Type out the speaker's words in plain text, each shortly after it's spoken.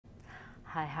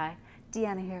Hi,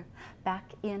 Deanna here, back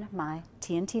in my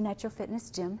TNT Nitro Fitness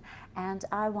gym, and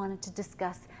I wanted to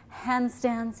discuss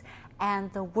handstands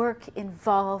and the work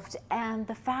involved and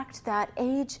the fact that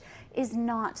age is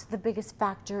not the biggest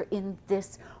factor in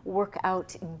this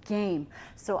workout game.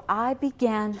 So I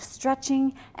began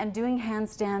stretching and doing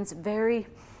handstands very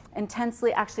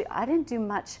intensely. Actually, I didn't do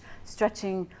much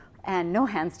stretching and no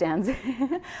handstands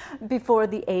before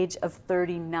the age of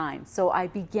 39. So I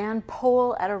began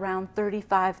pole at around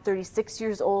 35, 36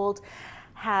 years old,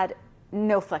 had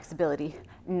no flexibility,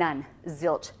 none,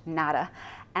 zilch, nada,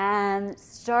 and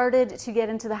started to get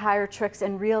into the higher tricks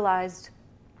and realized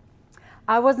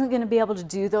I wasn't going to be able to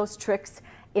do those tricks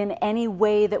in any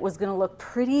way that was going to look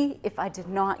pretty if I did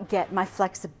not get my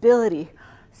flexibility.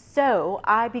 So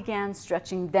I began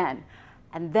stretching then.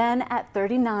 And then at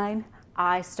 39,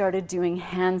 I started doing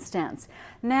handstands.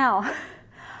 Now,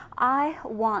 I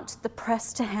want the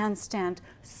press to handstand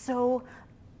so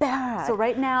bad. So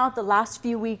right now, the last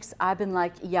few weeks, I've been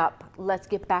like, yup, let's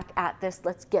get back at this.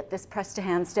 Let's get this press to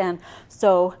handstand.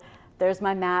 So there's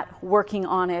my mat, working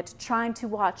on it, trying to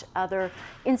watch other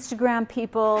Instagram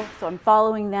people. So I'm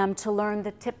following them to learn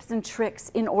the tips and tricks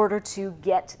in order to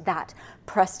get that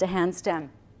press to handstand.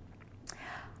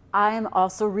 I am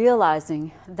also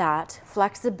realizing that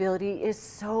flexibility is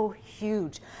so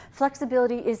huge.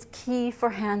 Flexibility is key for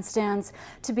handstands,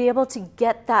 to be able to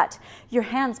get that, your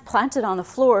hands planted on the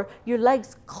floor, your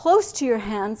legs close to your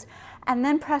hands, and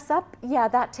then press up. Yeah,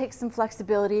 that takes some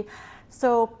flexibility.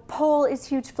 So pole is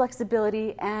huge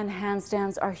flexibility and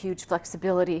handstands are huge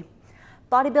flexibility.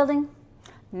 Bodybuilding,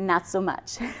 not so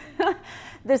much.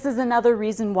 This is another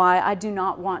reason why I do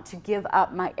not want to give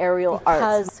up my aerial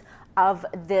arts. Of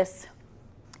this,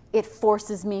 it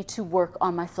forces me to work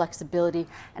on my flexibility,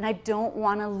 and I don't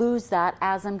want to lose that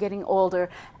as I'm getting older,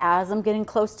 as I'm getting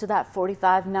close to that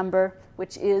 45 number,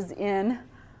 which is in,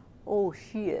 oh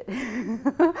shit,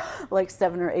 like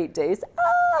 7 or 8 days.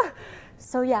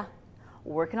 So yeah,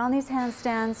 working on these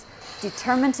handstands,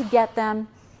 determined to get them,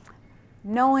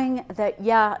 knowing that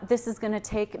yeah, this is going to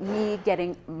take me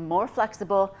getting more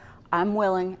flexible. I'm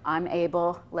willing, I'm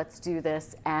able, let's do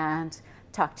this, and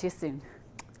talk to you soon.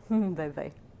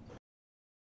 Bye-bye.